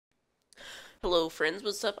Hello, friends.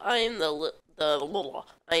 What's up? I am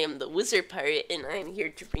the Wizard Pirate, and I am here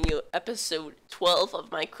to bring you episode 12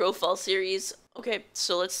 of my Crowfall series. Okay,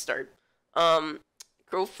 so let's start. Um,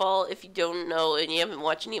 Crowfall, if you don't know and you haven't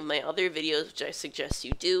watched any of my other videos, which I suggest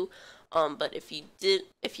you do. But if you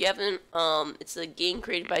haven't, it's a game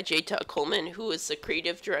created by J. Todd Coleman, who is the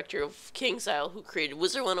creative director of King's Isle, who created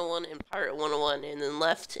Wizard 101 and Pirate 101, and then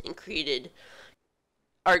left and created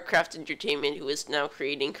Artcraft Entertainment, who is now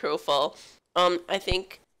creating Crowfall. I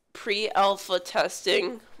think pre-alpha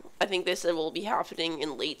testing, I think they said will be happening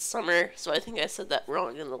in late summer, so I think I said that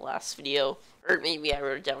wrong in the last video, or maybe I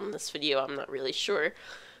wrote it down in this video, I'm not really sure.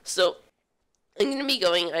 So, I'm going to be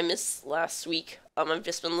going, I missed last week, I've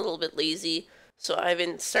just been a little bit lazy, so I've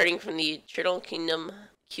been starting from the Eternal Kingdom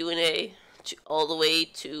Q&A all the way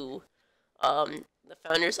to, the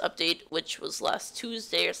Founders Update, which was last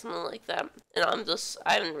Tuesday or something like that. And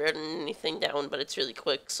I haven't written anything down, but it's really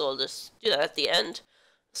quick, so I'll just do that at the end.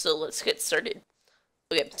 So let's get started.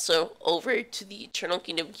 Okay, so over to the Eternal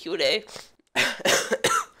Kingdom Q&A.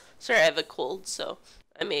 Sorry, I have a cold, so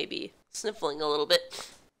I may be sniffling a little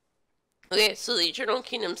bit. Okay, so the Eternal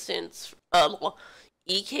Kingdom stands,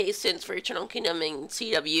 EK stands for Eternal Kingdom, and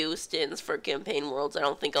CW stands for Campaign Worlds. I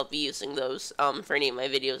don't think I'll be using those for any of my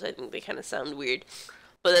videos. I think they kind of sound weird,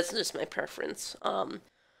 but that's just my preference.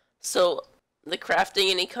 So the crafting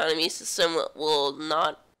and economy system will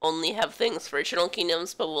not only have things for Eternal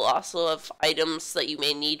Kingdoms, but will also have items that you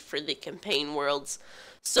may need for the Campaign Worlds.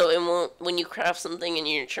 So it won't, when you craft something in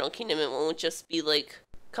your Eternal Kingdom, it won't just be like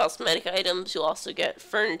cosmetic items. You'll also get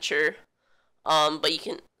furniture.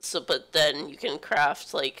 But then you can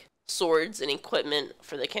craft like swords and equipment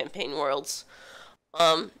for the campaign worlds.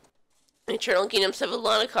 Eternal Kingdoms have a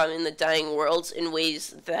lot of common in the Dying Worlds in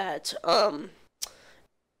ways that,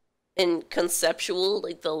 in conceptual,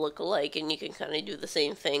 like they'll look alike and you can kind of do the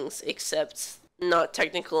same things, except not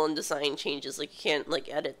technical and design changes, like you can't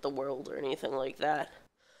like edit the world or anything like that.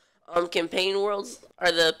 Campaign worlds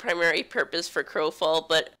are the primary purpose for Crowfall,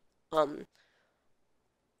 but,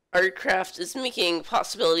 Artcraft is making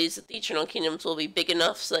possibilities that the Eternal Kingdoms will be big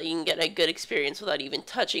enough so that you can get a good experience without even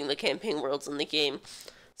touching the campaign worlds in the game.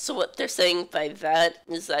 So what they're saying by that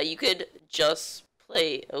is that you could just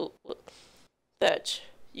play,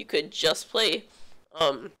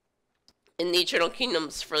 in the Eternal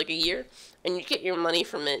Kingdoms for like a year, and you get your money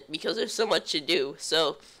from it because there's so much to do.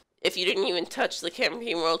 So if you didn't even touch the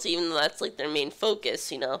campaign worlds, even though that's like their main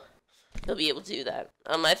focus, you'll be able to do that.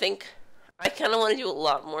 I kind of want to do a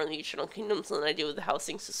lot more in the Eternal Kingdoms than I do with the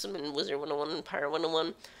housing system in Wizard 101 and Pirate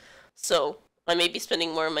 101. So, I may be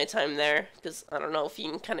spending more of my time there, because I don't know if you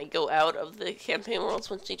can kind of go out of the campaign worlds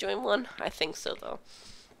once you join one. I think so, though.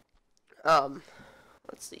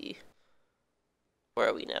 Let's see. Where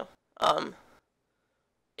are we now?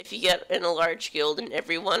 If you get in a large guild and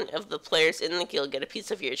every one of the players in the guild get a piece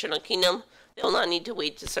of your Eternal Kingdom, they will not need to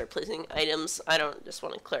wait to start placing items. Just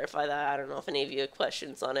want to clarify that. I don't know if any of you have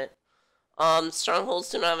questions on it. Strongholds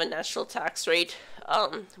do not have a natural tax rate.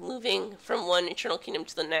 Moving from one Eternal Kingdom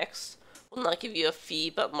to the next will not give you a fee,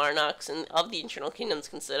 but Marnox and of the Eternal Kingdoms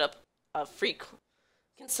can set up a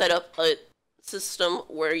system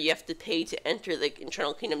where you have to pay to enter the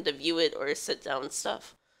Eternal Kingdom to view it or sit down and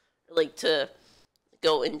like to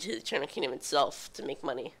go into the Eternal Kingdom itself to make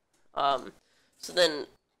money. So then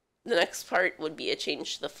the next part would be a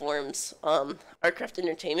change to the forms. Artcraft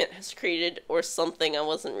Entertainment has created, or something, I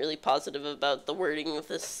wasn't really positive about the wording of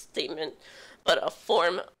this statement, but a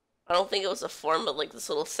form, I don't think it was a form, but like this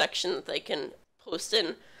little section that they can post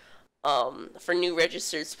in, for new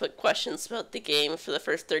registrars to put questions about the game for the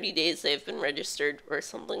first 30 days they've been registered, or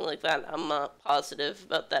something like that. I'm not positive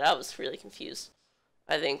about that. I was really confused.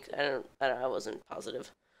 I wasn't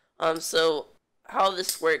positive. So how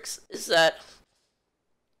this works is that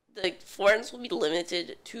the forums will be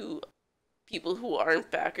limited to people who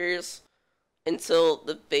aren't backers until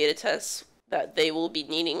the beta tests that they will be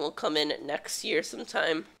needing will come in next year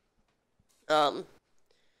sometime. So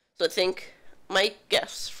I think my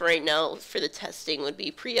guess for right now for the testing would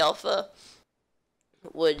be pre-alpha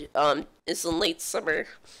is in late summer.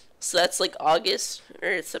 So that's like August,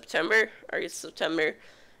 September, and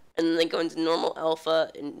then they go into normal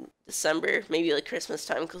alpha in December, maybe like Christmas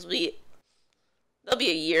time, because that'll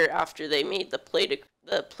be a year after they made the play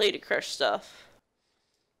to crush stuff.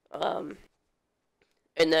 And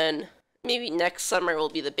then maybe next summer will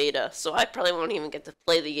be the beta. So I probably won't even get to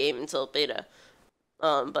play the game until beta.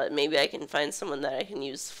 But maybe I can find someone that I can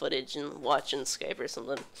use footage and watch in Skype or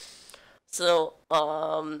something. So,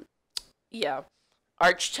 yeah.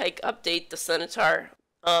 Archetype update, the Centaur.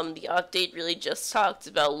 The update really just talked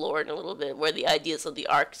about lore and a little bit where the ideas of the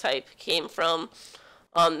archetype came from.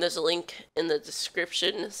 There's a link in the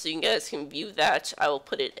description so you guys can view that. I will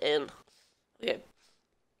put it in. Okay.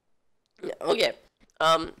 Okay.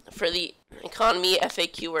 For the economy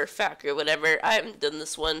FAQ or FAQ or whatever, I haven't done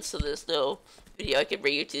this one, so there's no video I can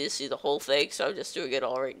bring you to see the whole thing, so I'm just doing it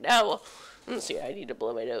all right now. Let's see, I need to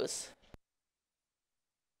blow my nose.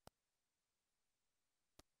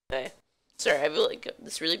 Okay. Sorry, I have like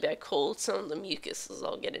this really bad cold, so the mucus is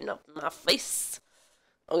all getting up in my face.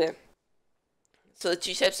 Okay. So the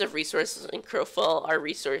two types of resources in Crowfall are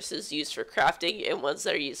resources used for crafting and ones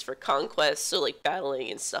that are used for conquest, so like battling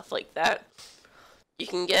and stuff like that. You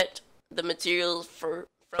can get the materials from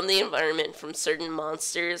the environment from certain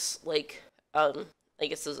monsters, like I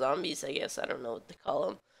guess the zombies. I guess I don't know what they call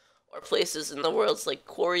them, or places in the worlds like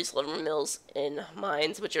quarries, lumber mills, and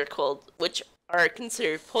mines, which are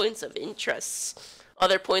considered points of interest.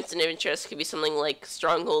 Other points of interest could be something like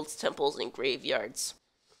strongholds, temples, and graveyards.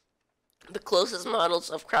 The closest models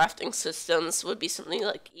of crafting systems would be something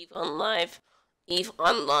like Eve Online.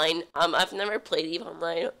 I've never played Eve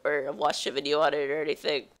Online or watched a video on it or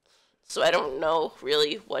anything, so I don't know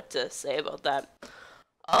really what to say about that.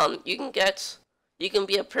 You can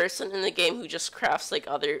be a person in the game who just crafts like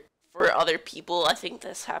for other people. I think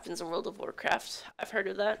this happens in World of Warcraft. I've heard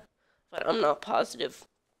of that, but I'm not positive.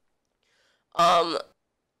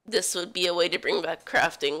 This would be a way to bring back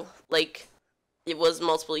crafting, like it was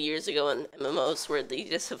multiple years ago in MMOs, where they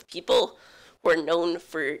just have people who are known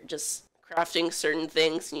for just crafting certain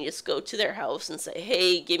things, and you just go to their house and say,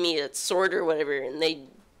 hey, give me a sword or whatever, and they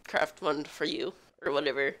craft one for you, or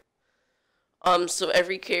whatever. So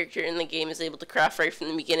every character in the game is able to craft right from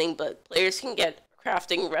the beginning, but players can get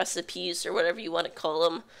crafting recipes, or whatever you want to call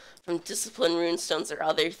them, from discipline runestones or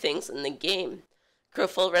other things in the game.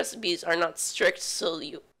 Crowfall recipes are not strict, so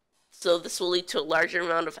this will lead to a larger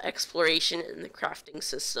amount of exploration in the crafting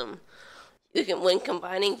system. When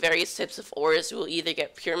combining various types of ores, you will either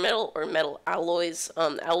get pure metal or metal alloys.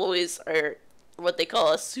 Alloys are what they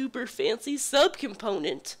call a super fancy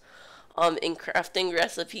subcomponent. In crafting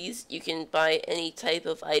recipes, you can buy any type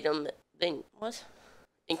of item. In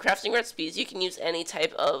crafting recipes, you can use any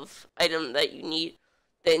type of item that you need.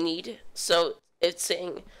 So it's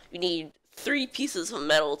saying you need 3 pieces of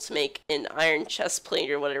metal to make an iron chest plate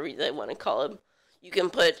or whatever they want to call them. You can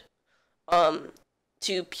put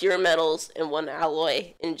 2 pure metals and 1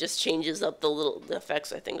 alloy, and it just changes up the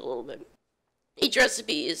effects, I think, a little bit. Each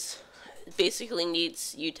recipe basically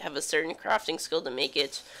needs you to have a certain crafting skill to make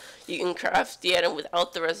it. You can craft the item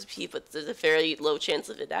without the recipe, but there's a very low chance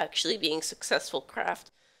of it actually being successful craft.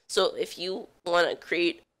 So if you want to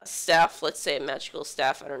create a staff, let's say a magical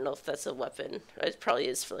staff, I don't know if that's a weapon. It probably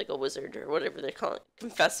is for like a wizard or whatever they're calling it.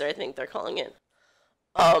 Confessor, I think they're calling it.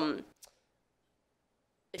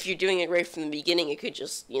 If you're doing it right from the beginning, it could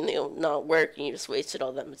just, not work and you just wasted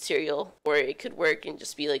all that material. Or it could work and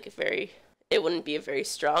just be like it wouldn't be a very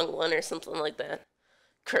strong one or something like that.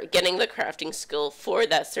 Getting the crafting skill for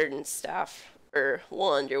that certain staff or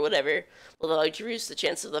wand or whatever will allow you to reduce the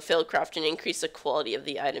chance of the failed craft and increase the quality of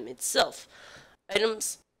the item itself.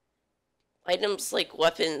 Items like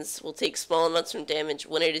weapons will take small amounts of damage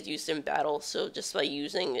when it is used in battle, so just by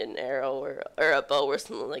using an arrow or a bow or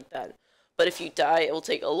something like that. But if you die, it will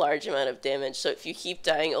take a large amount of damage, so if you keep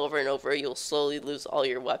dying over and over, you'll slowly lose all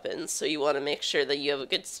your weapons, so you want to make sure that you have a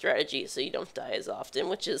good strategy so you don't die as often,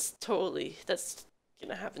 which is that's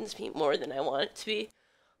gonna happen to me more than I want it to be.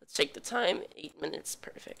 Let's take the time, 8 minutes,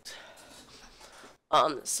 perfect.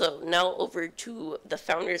 So now over to the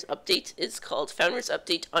Founders Update. It's called Founders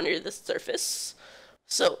Update Under the Surface.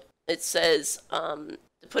 So it says, to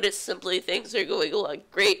put it simply, things are going along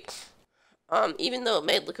great. Even though it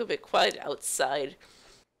may look a bit quiet outside.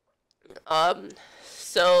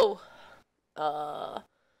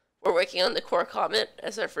 We're working on the core comet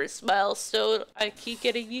as our first milestone. I keep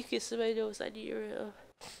getting mucus in my nose. I need to,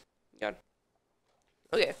 God.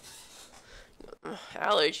 Okay.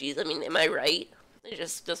 Allergies, I mean, am I right? It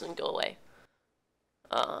just doesn't go away.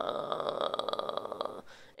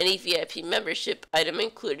 Any VIP membership item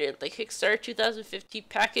included in the Kickstarter 2050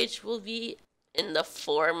 package will be in the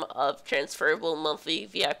form of transferable monthly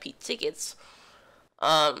VIP tickets.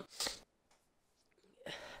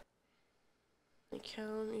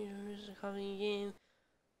 Game.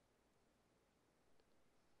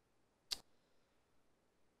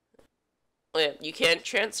 You can't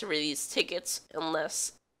transfer these tickets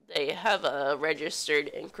unless they have registered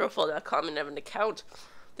in Crowfall.com and have an account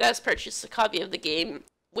that has purchased a copy of the game,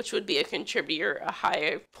 which would be a contributor, a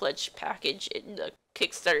higher pledge package in the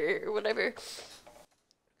Kickstarter or whatever.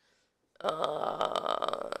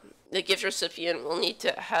 The gift recipient will need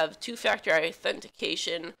to have two-factor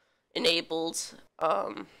authentication enabled.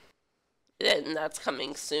 And that's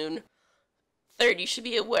coming soon. Third, you should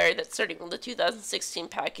be aware that starting with the 2016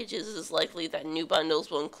 packages, it is likely that new bundles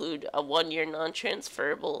will include a 1-year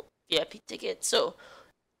non-transferable VIP ticket. So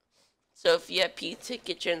if VIP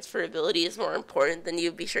ticket transferability is more important, then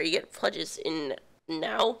you be sure you get pledges in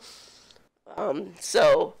now.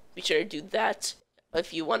 So be sure to do that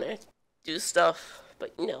if you want to do stuff.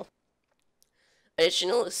 But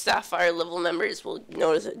additional Sapphire level members will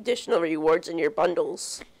notice additional rewards in your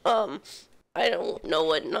bundles. I don't know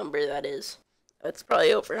what number that is. It's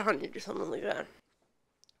probably over 100 or something like that.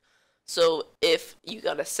 So if you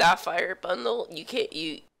got a Sapphire bundle,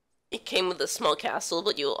 it came with a small castle,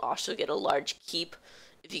 but you'll also get a large keep.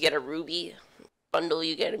 If you get a Ruby bundle,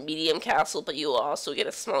 you get a medium castle, but you will also get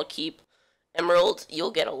a small keep. Emerald,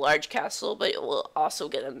 you'll get a large castle, but it will also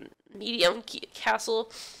get a medium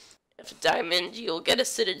castle. If Diamond, you'll get a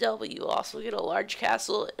Citadel, but you'll also get a large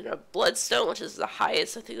castle. And a Bloodstone, which is the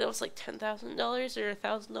highest. I think that was like $10,000 or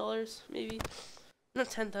 $1,000, maybe. Not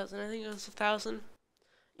 10,000. I think it was 1,000.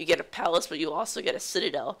 You get a palace, but you also get a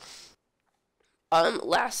Citadel.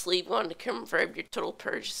 Lastly, you want to confirm your total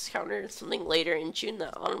purchase counter something later in June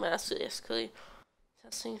that automatically escalate.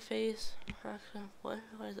 Testing phase. What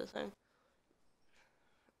is that saying?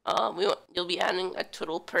 You'll be adding a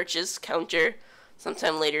total purchase counter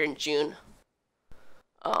sometime later in June.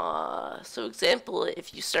 So example,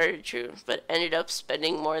 if you started June but ended up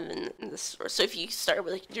spending more than this, or so if you start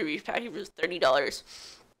with like your package was $30,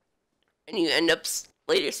 and you end up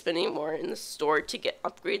later spending more in the store to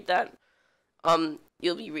upgrade that,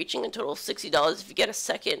 you'll be reaching a total of $60 if you get a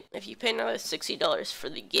second. If you pay another $60 for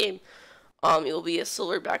the game, you'll be a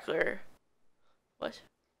silver backer. What?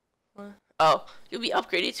 Oh, you'll be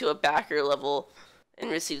upgraded to a backer level and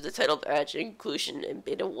receive the title badge inclusion in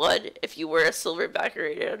Beta 1. If you were a silver backer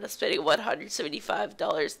and spending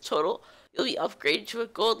 $175 total, you'll be upgraded to a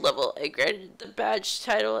gold level and granted the badge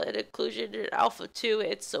title and inclusion in Alpha 2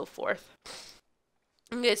 and so forth.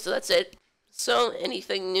 Okay, so that's it. So,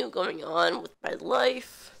 anything new going on with my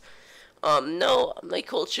life? No, my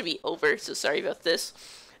cold should be over, so sorry about this.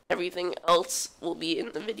 Everything else will be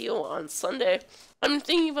in the video on Sunday. I'm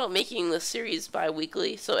thinking about making this series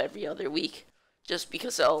bi-weekly, so every other week, just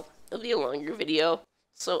because it'll be a longer video.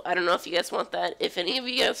 So I don't know if you guys want that. If any of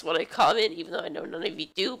you guys want to comment, even though I know none of you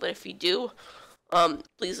do, but if you do,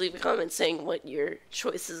 please leave a comment saying what your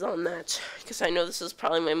choice is on that, because I know this is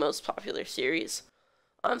probably my most popular series.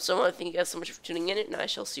 So I want to thank you guys so much for tuning in, and I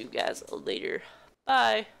shall see you guys later.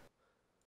 Bye!